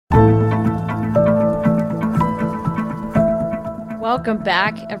Welcome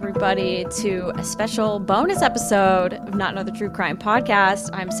back, everybody, to a special bonus episode of Not Another True Crime Podcast.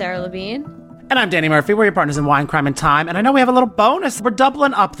 I'm Sarah Levine. And I'm Danny Murphy. We're your partners in wine, crime, and time. And I know we have a little bonus. We're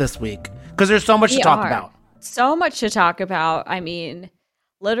doubling up this week because there's so much to talk about. So much to talk about. I mean,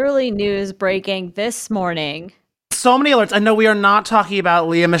 literally news breaking this morning. So many alerts. I know we are not talking about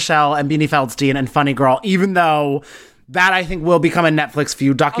Lea Michele and Beanie Feldstein and Funny Girl, even though that I think will become a Netflix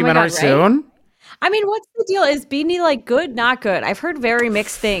View documentary soon. I mean, what's the deal? Is Beanie like good, not good? I've heard very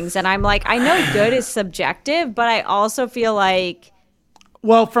mixed things. And I'm like, I know good is subjective, but I also feel like...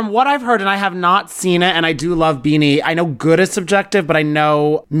 Well, from what I've heard, and I have not seen it, and I do love Beanie, I know good is subjective, but I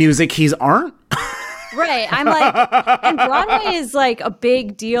know music he's aren't. Right. I'm like, and Broadway is like a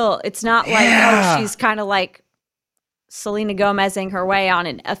big deal. It's not like, oh, she's kind of like Selena Gomezing her way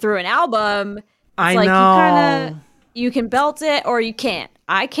on through an album. It's I like know. You can belt it or you can't.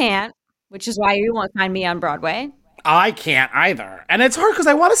 I can't. Which is why you won't find me on Broadway. I can't either. And it's hard because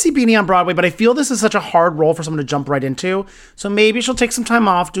I want to see Beanie on Broadway, but I feel this is such a hard role for someone to jump right into. So maybe she'll take some time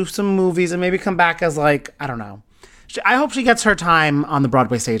off, do some movies, and maybe come back as like, I don't know. I hope she gets her time on the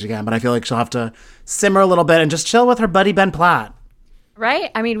Broadway stage again, but I feel like she'll have to simmer a little bit and just chill with her buddy Ben Platt.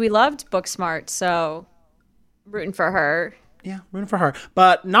 Right? I mean, we loved Booksmart, so rooting for her. Yeah, rooting for her.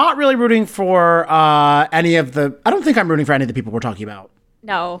 But not really rooting for any of the... I don't think I'm rooting for any of the people we're talking about.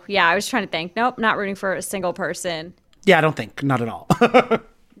 No, yeah, I was trying to think. Nope, not rooting for a single person. Yeah, I don't think. Not at all.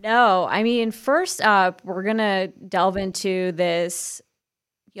 No, I mean, first up, we're going to delve into this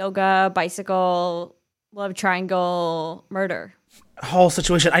yoga, bicycle, love triangle murder. Whole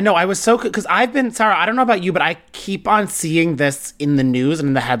situation. I know, I was so... Because I've been... Sarah, I don't know about you, but I keep on seeing this in the news and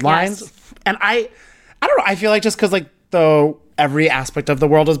in the headlines. Yes. And I don't know, I feel like just because, like, though every aspect of the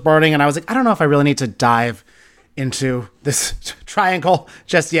world is burning, and I was like, I don't know if I really need to dive into this triangle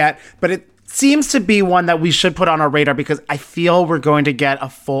just yet, but it seems to be one that we should put on our radar because I feel we're going to get a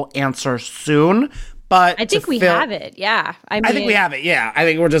full answer soon. But I think we have it. Yeah. I think we have it. Yeah. I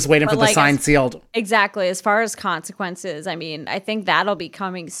think we're just waiting for the sign sealed. Exactly. As far as consequences, I mean, I think that'll be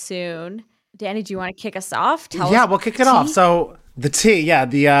coming soon. Danny, do you want to kick us off? We'll kick it off. So the T,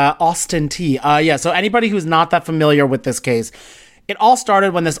 the Austin T. So anybody who's not that familiar with this case, it all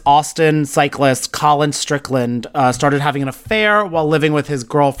started when this Austin cyclist, Colin Strickland, started having an affair while living with his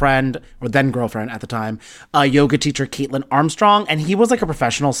girlfriend, or then girlfriend at the time, yoga teacher Caitlin Armstrong. And he was like a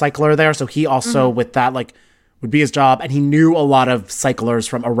professional cycler there. So he also, with that, like, would be his job. And he knew a lot of cyclers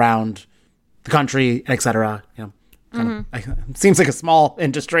from around the country, et cetera. You know, it seems like a small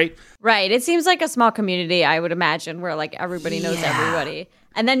industry. Right. It seems like a small community, I would imagine, where like everybody knows everybody.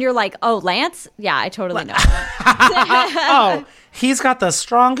 And then you're like, oh, Lance? Yeah, I totally know. Oh, he's got the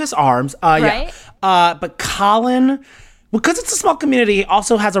strongest arms. Right? Yeah. But Colin, because it's a small community, he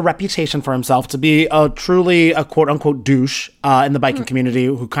also has a reputation for himself to be truly a quote-unquote douche in the biking community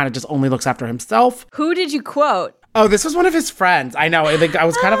who kind of just only looks after himself. Who did you quote? Oh, this was one of his friends. I know. I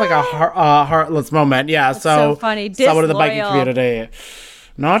was kind of like a heartless moment. Yeah. That's so funny. Someone in the biking community.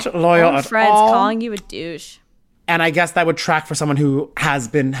 Not loyal at friends all. Calling you a douche. And I guess that would track for someone who has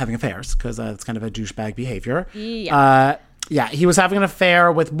been having affairs because it's kind of a douchebag behavior. Yeah. He was having an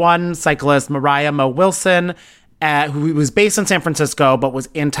affair with one cyclist, Mariah Mo Wilson, who was based in San Francisco but was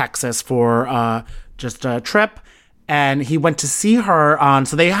in Texas for just a trip. And he went to see her on,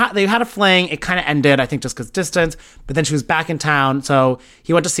 so they had a fling. It kind of ended, I think, just because distance. But then she was back in town, so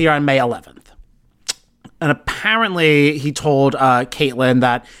he went to see her on May 11th. And apparently he told Caitlin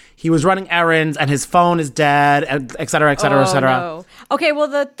that he was running errands and his phone is dead, et cetera, et cetera, et cetera. No. Okay, well,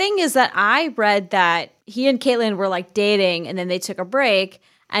 the thing is that I read that he and Caitlin were like dating and then they took a break.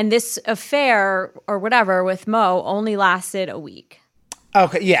 And this affair or whatever with Mo only lasted a week.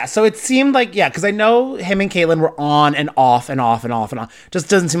 Okay, yeah. So it seemed like, because I know him and Caitlin were on and off and off and off and on. Just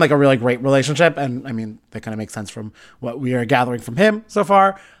doesn't seem like a really great relationship. And I mean, that kind of makes sense from what we are gathering from him so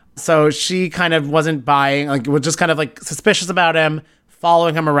far. So she kind of wasn't buying, like, was just kind of like suspicious about him,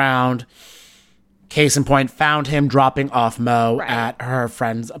 following him around. Case in point, found him dropping off Mo at her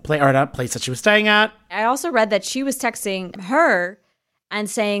friend's at a place that she was staying at. I also read that she was texting her and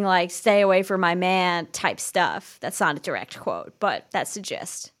saying, like, stay away from my man type stuff. That's not a direct quote, but that's the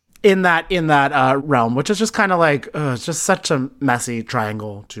gist. In that realm, which is just kind of like, it's just such a messy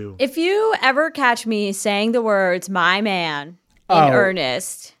triangle too. If you ever catch me saying the words "my man" in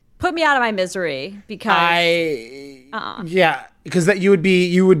earnest, put me out of my misery because because that you would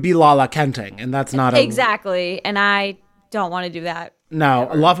be Lala Kenting, and that's not exactly, and I don't want to do that. No,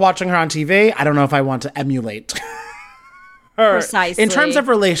 I love watching her on TV. I don't know if I want to emulate her. Precisely. In terms of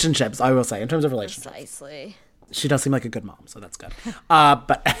relationships, I will say, in terms of relationships. Precisely. She does seem like a good mom, so that's good.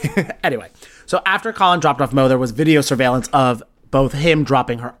 But anyway, so after Colin dropped off Mo, there was video surveillance of both him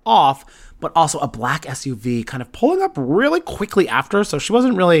dropping her off, but also a black SUV kind of pulling up really quickly after. So she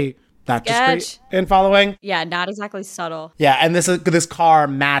wasn't really that discreet in following. Yeah, not exactly subtle. Yeah, and this car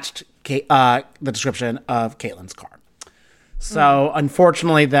matched the description of Caitlyn's car. So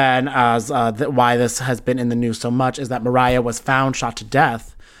unfortunately then, as why this has been in the news so much is that Mariah was found shot to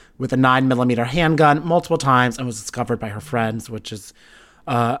death with a 9mm handgun multiple times and was discovered by her friends, which is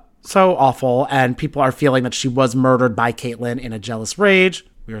so awful. And people are feeling that she was murdered by Caitlyn in a jealous rage.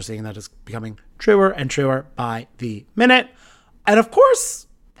 We are seeing that is becoming truer and truer by the minute. And of course,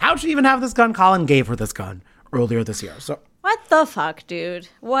 how'd she even have this gun? Colin gave her this gun earlier this year. So what the fuck, dude?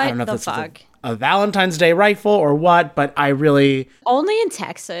 What the fuck? A Valentine's Day rifle or what, but I really... Only in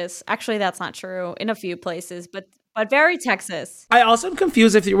Texas. Actually, that's not true. In a few places, but very Texas. I also am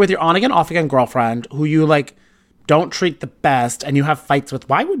confused if you're with your on-again, off-again girlfriend who you, like, don't treat the best and you have fights with.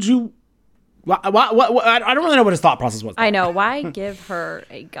 Why would you... I don't really know what his thought process was. I know. Why give her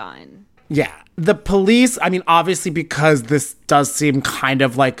a gun? Yeah. The police, I mean, obviously because this does seem kind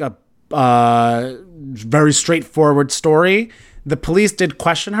of like a very straightforward story, the police did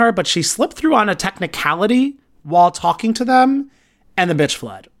question her, but she slipped through on a technicality while talking to them, and the bitch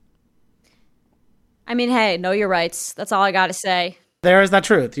fled. I mean, hey, know your rights. That's all I gotta say. There is that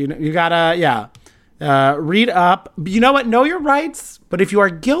truth. You gotta, read up. You know what? Know your rights, but if you are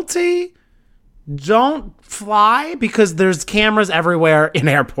guilty, don't fly because there's cameras everywhere in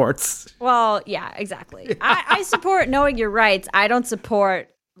airports. Well, yeah, exactly. I support knowing your rights. I don't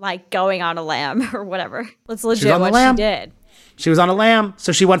support, like, going on a lam or whatever. That's legit what she did. She was on a lam,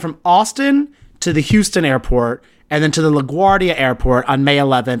 so she went from Austin to the Houston airport and then to the LaGuardia airport on May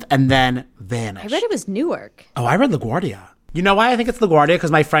 11th and then vanished. I read it was Newark. Oh, I read LaGuardia. You know why I think it's LaGuardia? Because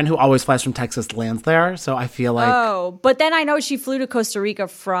my friend who always flies from Texas lands there, so I feel like... Oh, but then I know she flew to Costa Rica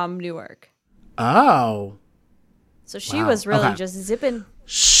from Newark. Oh. So she was really just zipping...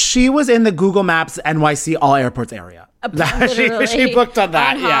 She was in the Google Maps NYC all airports area. She booked on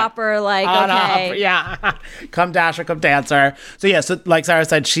that. On Hopper, like, on okay. Hopper, yeah. Come Dasher, come Dancer. So yeah, so like Sarah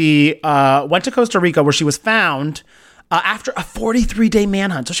said, she went to Costa Rica where she was found after a 43-day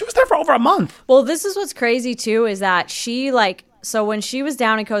manhunt. So she was there for over a month. Well, this is what's crazy too, is that she so when she was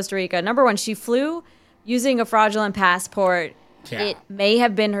down in Costa Rica, number one, she flew using a fraudulent passport. Yeah. It may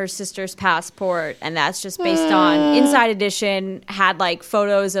have been her sister's passport, and that's just based on Inside Edition had like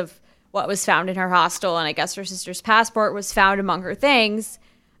photos of what was found in her hostel, and I guess her sister's passport was found among her things.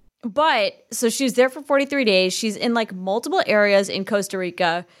 But so she was there for 43 days. She's in like multiple areas in Costa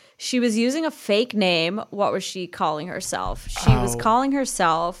Rica. She was using a fake name. What was she calling herself? She was calling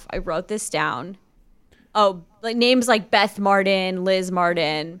herself, I wrote this down. Oh, like names like Beth Martin, Liz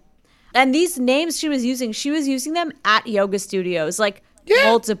Martin. And these names she was using them at yoga studios, like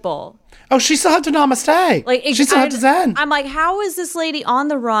multiple. Oh, she still had to namaste. Like she still had to zen. I'm like, how is this lady on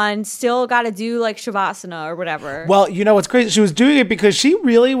the run still got to do like shavasana or whatever? Well, you know what's crazy? She was doing it because she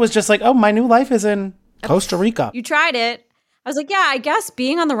really was just like, oh, my new life is in Costa Rica. You tried it. I was like, yeah, I guess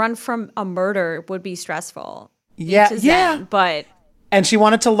being on the run from a murder would be stressful. Yeah. But and she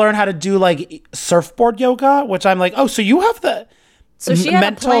wanted to learn how to do like surfboard yoga, which I'm like, oh, so you have the she had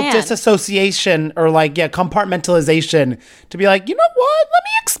mental disassociation or like compartmentalization to be like, you know what? Let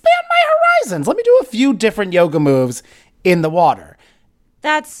me expand my horizons. Let me do a few different yoga moves in the water.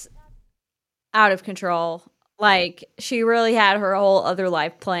 That's out of control. Like, she really had her whole other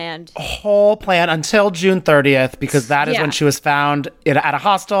life planned. Whole plan until June 30th, because that is when she was found at a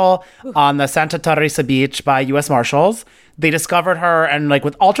hostel on the Santa Teresa beach by U.S. Marshals. They discovered her and like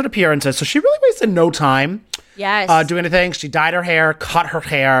with altered appearances. So she really wasted no time doing anything. She dyed her hair, cut her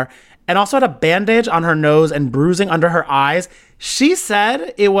hair, and also had a bandage on her nose and bruising under her eyes. She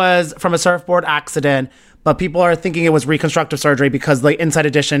said it was from a surfboard accident, but people are thinking it was reconstructive surgery because the Inside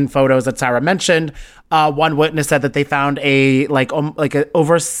Edition photos that Sarah mentioned, one witness said that they found a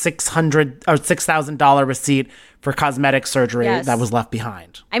over $600 or $6,000 receipt for cosmetic surgery that was left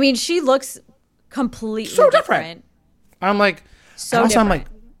behind. I mean, she looks completely so different. I'm like, I'm like,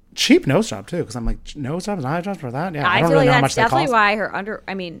 cheap nose job too, because I'm like, nose jobs, eye jobs for that. Yeah, I don't feel really like know how much that's they definitely why her under.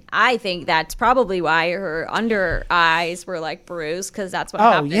 I mean, I think that's probably why her under eyes were like bruised, because that's what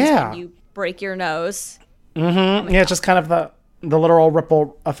happens when you break your nose. Mm-hmm. Yeah, just kind of the literal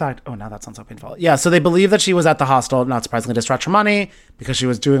ripple effect. Oh, now that sounds so painful. Yeah, so they believe that she was at the hostel, not surprisingly, to stretch her money because she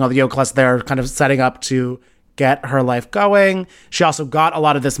was doing all the yoga classes there, kind of setting up to get her life going. She also got a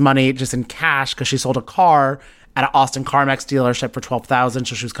lot of this money just in cash because she sold a car at an Austin CarMax dealership for $12,000.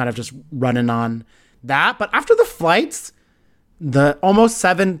 So she was kind of just running on that. But after the flights, the almost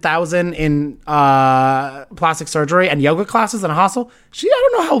 $7,000 in plastic surgery and yoga classes in a hostel, I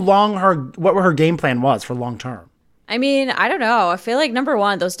don't know how long what her game plan was for long term. I mean, I don't know. I feel like number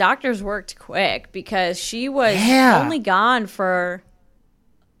one, those doctors worked quick because she was only gone for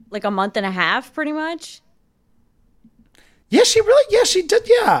like a month and a half, pretty much. Yeah, she did.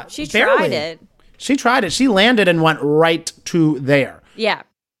 Yeah. She tried it. She tried it. She landed and went right to there. Yeah.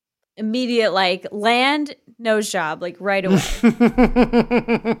 Immediate, like, land, nose job, like, right away.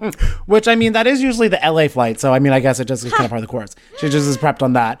 Which, I mean, that is usually the LA flight. So, I mean, I guess it just is kind of part of the course. She just is prepped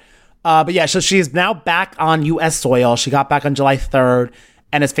on that. But yeah, so she's now back on U.S. soil. She got back on July 3rd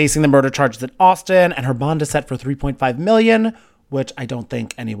and is facing the murder charges in Austin. And her bond is set for $3.5 million, which I don't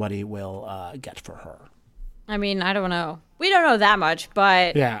think anybody will get for her. I mean, I don't know. We don't know that much,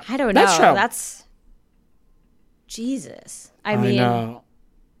 but yeah, I don't know. That's true. That's Jesus. I mean, know.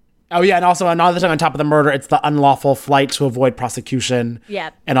 Oh yeah, and also another thing on top of the murder, it's the unlawful flight to avoid prosecution. Yeah,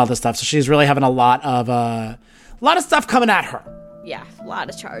 and all this stuff. So she's really having a lot of stuff coming at her. Yeah, a lot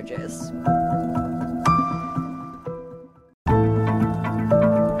of charges.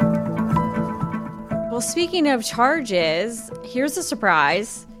 Well, speaking of charges, here's a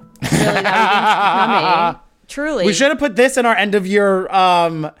surprise. Really, that we didn't see. Truly. We should have put this in our end of year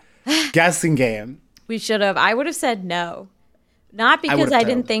guessing game. We should have. I would have said no. Not because I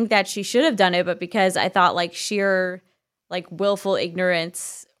didn't think that she should have done it, but because I thought like sheer like willful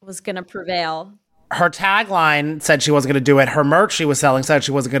ignorance was going to prevail. Her tagline said she wasn't going to do it. Her merch she was selling said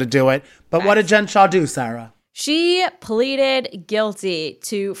she wasn't going to do it. But what did Jen Shah do, Sarah? She pleaded guilty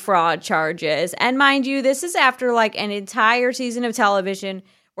to fraud charges. And mind you, this is after like an entire season of television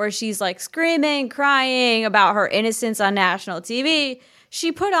where she's like screaming, crying about her innocence on national TV.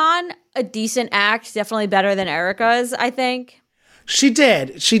 She put on a decent act, definitely better than Erica's, I think. She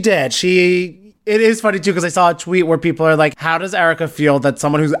did. It is funny too, because I saw a tweet where people are like, how does Erica feel that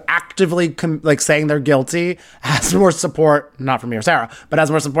someone who's actively saying they're guilty has more support, not from me or Sarah, but has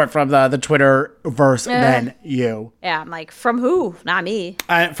more support from the Twitterverse than you? Yeah, I'm like, from who? Not me.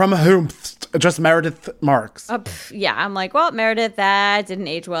 From whom? Just Meredith Marks. Yeah, I'm like, well, Meredith, that didn't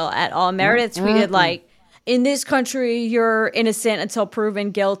age well at all. Meredith tweeted like, in this country, you're innocent until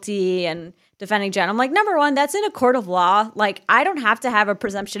proven guilty, and defending Jen. I'm like, number one, that's in a court of law. Like, I don't have to have a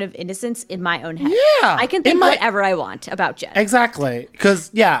presumption of innocence in my own head. Yeah. I can think whatever I want about Jen. Exactly.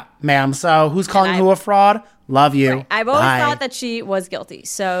 Because, yeah, ma'am. So who's calling who a fraud? Love you. Right. I've always thought that she was guilty.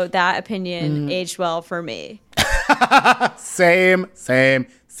 So that opinion aged well for me. Same.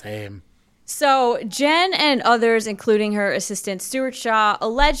 So Jen and others, including her assistant Stuart Shaw,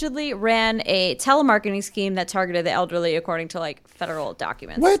 allegedly ran a telemarketing scheme that targeted the elderly, according to like federal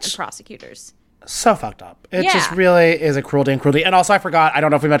documents and prosecutors. So fucked up. It just really is a cruelty and cruelty. And also, I forgot, I don't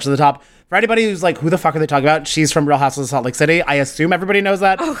know if we mentioned at the top, for anybody who's like, who the fuck are they talking about? She's from Real Housewives of Salt Lake City. I assume everybody knows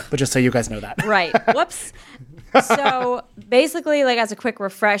that, but just so you guys know that. Right. Whoops. So basically, like as a quick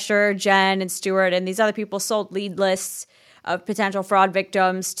refresher, Jen and Stuart and these other people sold lead lists of potential fraud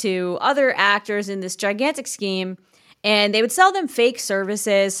victims to other actors in this gigantic scheme, and they would sell them fake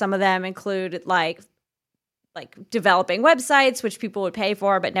services. Some of them include like developing websites, which people would pay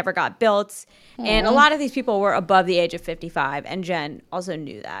for but never got built. And a lot of these people were above the age of 55, and Jen also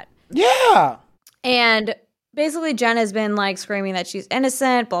knew that. Yeah. And basically Jen has been like screaming that she's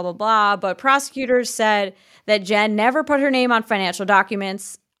innocent, blah, blah, blah. But prosecutors said that Jen never put her name on financial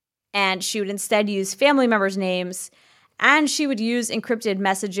documents, and she would instead use family members' names. And she would use encrypted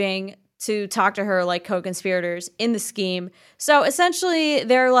messaging to talk to her like co-conspirators in the scheme. So essentially,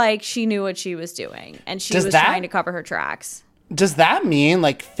 they're like, she knew what she was doing, and she was trying to cover her tracks. Does that mean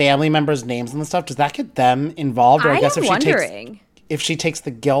like family members' names and stuff? Does that get them involved? Or I guess if she takes the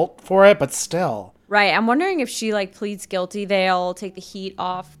guilt for it, but still. Right. I'm wondering if she like pleads guilty, they'll take the heat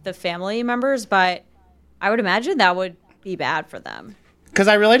off the family members, but I would imagine that would be bad for them. Because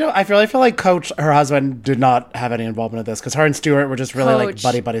I really feel like Coach, her husband, did not have any involvement in this. Because her and Stuart were just really like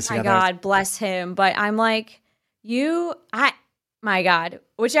buddies together. My God, bless him. But I'm like, my God,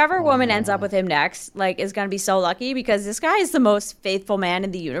 whichever woman ends up with him next, like, is going to be so lucky, because this guy is the most faithful man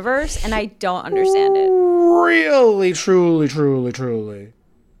in the universe, and I don't understand it. Really, truly.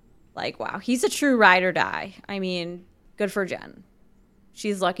 Like, wow, he's a true ride or die. I mean, good for Jen.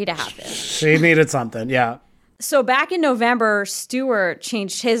 She's lucky to have him. She needed something, yeah. So back in November, Stuart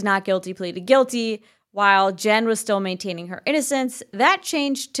changed his not guilty plea to guilty, while Jen was still maintaining her innocence. That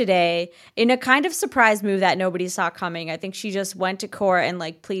changed today in a kind of surprise move that nobody saw coming. I think she just went to court and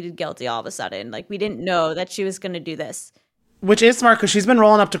like pleaded guilty all of a sudden. Like, we didn't know that she was going to do this. Which is smart, because she's been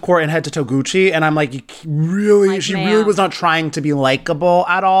rolling up to court and head to toe Gucci, and I'm like, she really was not trying to be likable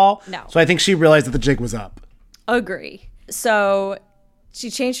at all. No. So I think she realized that the jig was up. Agree. So she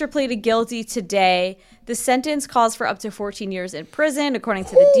changed her plea to guilty today. The sentence calls for up to 14 years in prison, according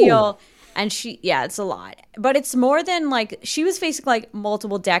to the deal. And it's a lot. But it's more than like, she was facing like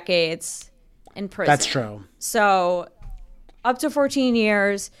multiple decades in prison. That's true. So up to 14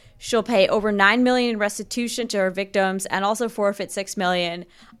 years, she'll pay over $9 million in restitution to her victims and also forfeit $6 million.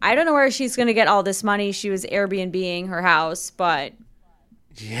 I don't know where she's going to get all this money. She was Airbnb-ing her house, but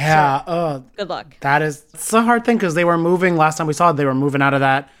yeah, sure. Good luck. It's a hard thing because they were moving. Last time we saw it, they were moving out of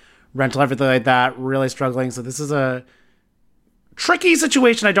that rental, everything like that, really struggling. So this is a tricky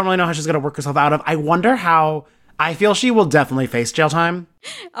situation. I don't really know how she's going to work herself out of. I wonder how. I feel she will definitely face jail time.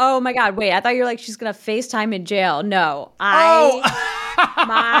 Oh my God! Wait, I thought you were like she's going to face time in jail. No,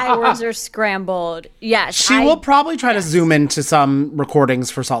 my words are scrambled. Yes, she will probably try to zoom into some recordings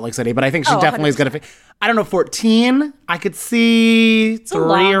for Salt Lake City, but I think she definitely 100%. Is going to. I don't know, 14. I could see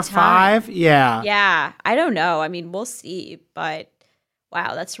 3 or 5. Yeah. Yeah, I don't know. I mean, we'll see, but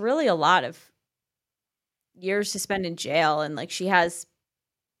wow, that's really a lot of years to spend in jail, and like she has,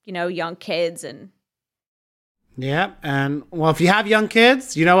 young kids and. Yeah, and well, if you have young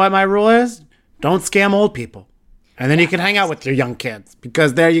kids, you know what my rule is? Don't scam old people. And then you can hang out with your young kids,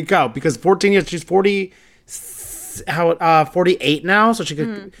 because there you go. Because 14 years, she's 48 now, so she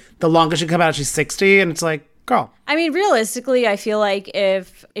could the longest she can come out, she's 60, and it's like, girl. I mean, realistically, I feel like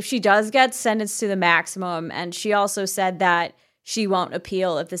if she does get sentenced to the maximum, and she also said that she won't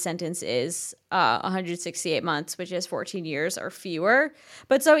appeal if the sentence is 168 months, which is 14 years or fewer.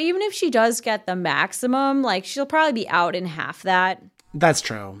 But so even if she does get the maximum, like she'll probably be out in half that. That's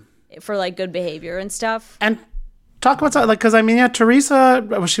true. For like good behavior and stuff. And talk about like, because I mean, yeah, Teresa,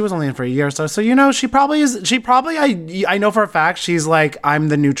 well, she was only in for a year or so. So, she probably is. I know for a fact she's like, I'm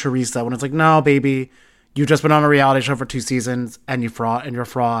the new Teresa. When it's like, no, baby, you've just been on a reality show for 2 seasons and you're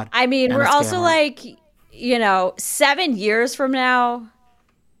fraud. I mean, we're also like, 7 years from now,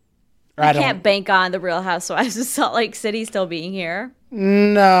 I can't bank on the Real Housewives of Salt Lake City still being here.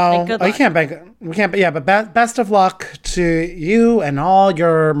 No, you can't bank. We can't. Yeah, but best of luck to you and all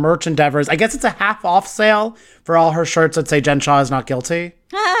your merch endeavors. I guess it's a half off sale for all her shirts that say Jen Shah is not guilty.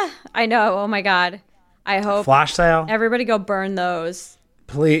 I know. Oh my God. I hope flash sale. Everybody go burn those.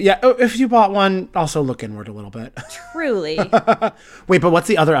 Please. Yeah. If you bought one, also look inward a little bit. Truly. Wait, but what's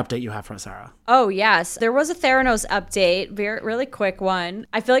the other update you have for us, Sarah? Oh, yes. There was a Theranos update. Really quick one.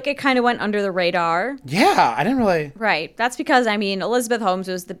 I feel like it kind of went under the radar. Yeah, I didn't really. Right. That's because, I mean, Elizabeth Holmes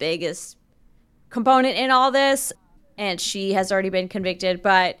was the biggest component in all this, and she has already been convicted.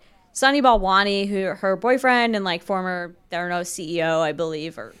 But Sunny Balwani, her boyfriend and like former Theranos CEO, I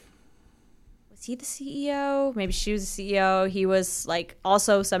believe, or was he the CEO? Maybe she was the CEO. He was like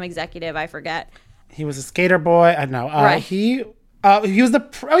also some executive. I forget. He was a skater boy. I know. Right. He was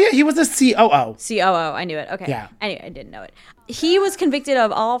the he was the COO. COO. I knew it. Okay. Yeah. Anyway, I didn't know it. He was convicted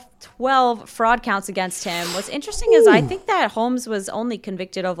of all 12 fraud counts against him. What's interesting is I think that Holmes was only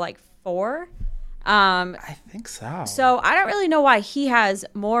convicted of like 4. I think so. So I don't really know why he has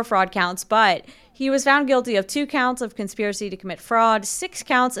more fraud counts, but he was found guilty of 2 counts of conspiracy to commit fraud, 6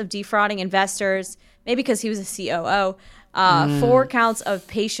 counts of defrauding investors, maybe because he was a COO, 4 counts of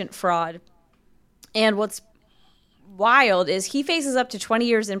patient fraud. And what's wild is he faces up to 20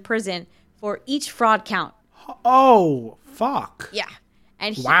 years in prison for each fraud count. Oh, fuck. Yeah.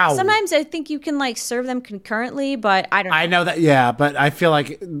 And sometimes I think you can like serve them concurrently, but I don't know. I know that, yeah, but I feel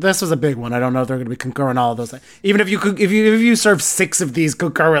like this was a big one. I don't know if they're going to be concurrent all of those. Even if you serve 6 of these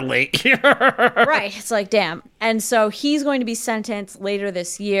concurrently. Right. It's like, damn. And so he's going to be sentenced later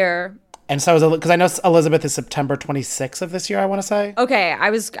this year. And so, because I know Elizabeth is September 26th of this year, I want to say. Okay. I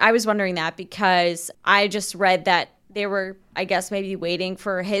was wondering that because I just read that they were, I guess, maybe waiting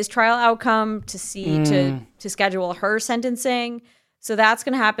for his trial outcome to see to schedule her sentencing. So that's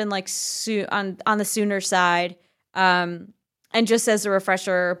going to happen like on the sooner side. And just as a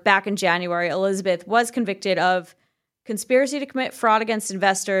refresher, back in January, Elizabeth was convicted of conspiracy to commit fraud against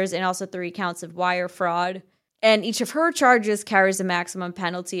investors and also 3 counts of wire fraud. And each of her charges carries a maximum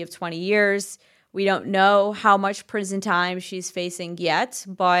penalty of 20 years. We don't know how much prison time she's facing yet,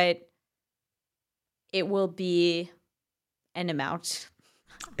 but it will be an amount.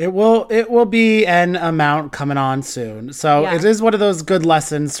 It will be an amount coming on soon. So It is one of those good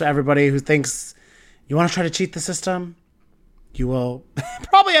lessons for everybody who thinks you want to try to cheat the system. You will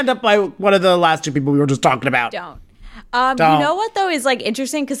probably end up like one of the last 2 people we were just talking about. Don't. You know what, though, is like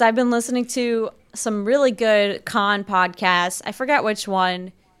interesting because I've been listening to some really good con podcasts. I forget which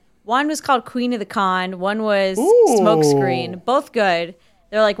one. One was called Queen of the Con. One was Smokescreen. Both good.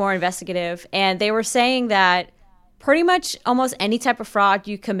 They're like more investigative. And they were saying that pretty much almost any type of fraud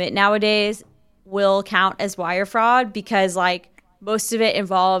you commit nowadays will count as wire fraud because like most of it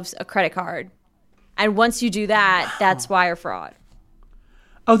involves a credit card. And once you do that, that's wire fraud.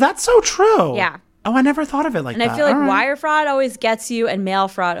 Oh, that's so true. Yeah. Oh, I never thought of it like that. And I feel like wire fraud always gets you and mail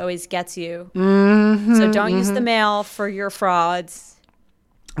fraud always gets you. So don't use the mail for your frauds.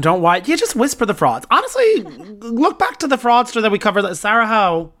 Don't why you just whisper the frauds. Honestly, look back to the fraudster that we covered, Sarah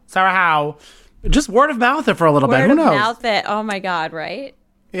Howe. Just word of mouth it for a little bit. Who knows? Word of mouth it. Oh my God, right?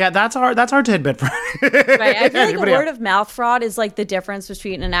 Yeah, that's our tidbit for right. I feel like a word of mouth fraud is like the difference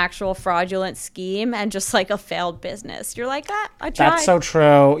between an actual fraudulent scheme and just like a failed business. You're like, I tried. That's so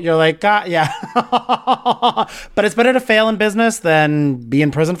true. You're like, God, yeah. But it's better to fail in business than be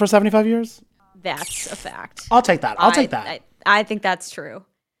in prison for 75 years. That's a fact. I'll take that. I think that's true.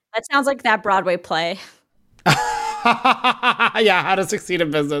 That sounds like that Broadway play. Yeah, how to succeed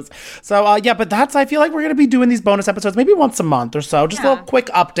in business. So, but I feel like we're going to be doing these bonus episodes maybe once a month or so. Just little quick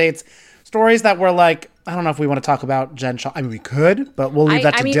updates. Stories that we're like, I don't know if we want to talk about Jen Shah. I mean, we could, but we'll leave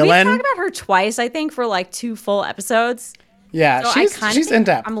that to Dylan. We talked about her twice, I think, for like 2 full episodes. Yeah, so she's in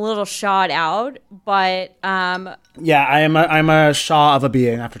depth. I'm a little shawed out, but yeah, I'm a Shaw of a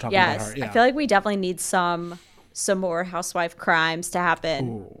being after talking about her. Yeah. I feel like we definitely need some more housewife crimes to happen.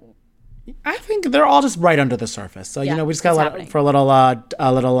 Ooh. I think they're all just right under the surface. So, we just got to let it for a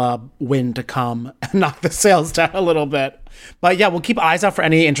little wind to come and knock the sails down a little bit. But yeah, we'll keep eyes out for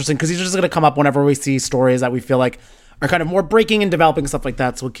any interesting, because these are just going to come up whenever we see stories that we feel like are kind of more breaking and developing, stuff like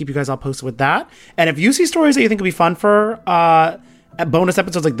that. So we'll keep you guys all posted with that. And if you see stories that you think would be fun for bonus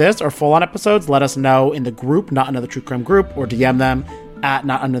episodes like this or full-on episodes, let us know in the group, Not Another True Crime group, or DM them at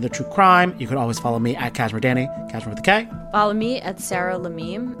Not Another True Crime. You can always follow me at Cashmere Danny, Cashmere with a K. Follow me at Sarah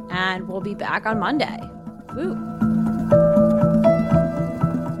Lamim, and we'll be back on Monday. Woo!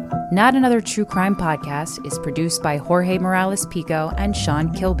 Not Another True Crime podcast is produced by Jorge Morales Pico and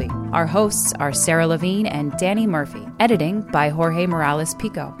Sean Kilby. Our hosts are Sarah Levine and Danny Murphy. Editing by Jorge Morales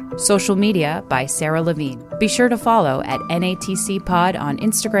Pico. Social media by Sarah Levine. Be sure to follow at NATC Pod on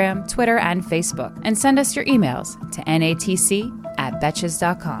Instagram, Twitter, and Facebook. And send us your emails to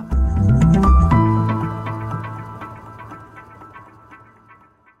natc@betches.com.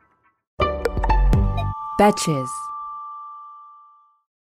 Betches.